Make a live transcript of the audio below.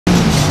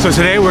So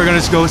today we're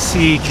gonna go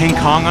see King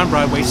Kong on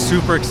Broadway.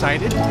 Super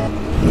excited. We're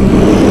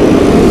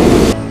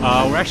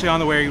actually on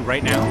the way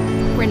right now.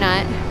 We're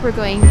not. We're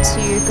going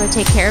to go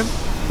take care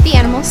of the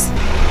animals.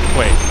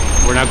 Wait,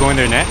 we're not going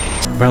there yet?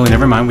 Apparently,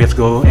 never mind. We have to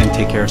go and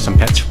take care of some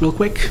pets real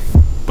quick,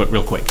 but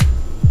real quick.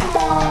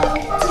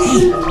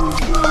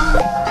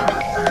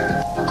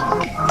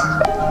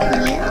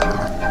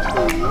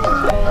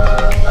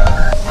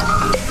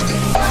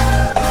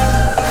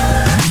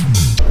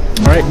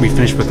 Alright, we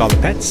finished with all the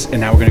pets,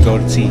 and now we're gonna go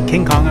to see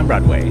King Kong on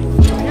Broadway.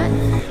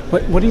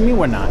 What do you mean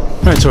we're not?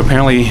 Alright, so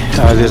apparently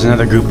there's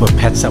another group of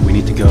pets that we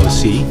need to go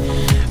see.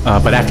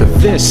 But after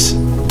this,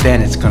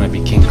 then it's gonna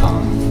be King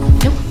Kong.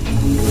 Nope.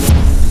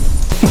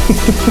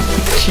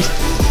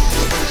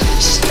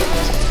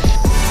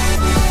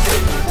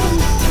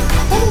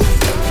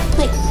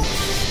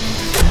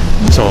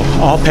 So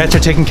all pets are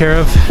taken care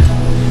of.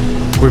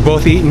 We're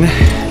both eaten.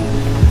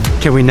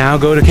 Can we now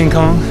go to King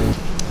Kong?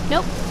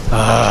 Nope.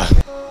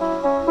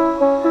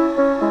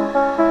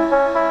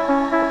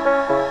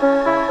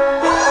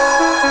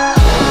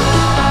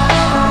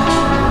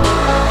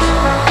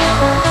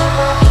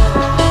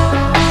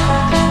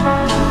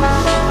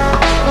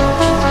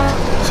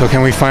 So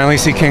can we finally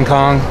see King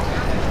Kong?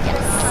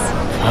 Yes.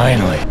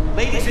 Finally.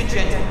 Ladies and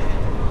gentlemen,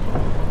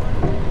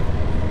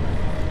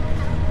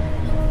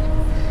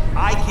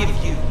 I give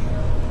you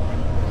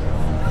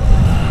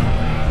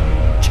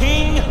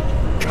King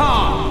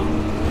Kong.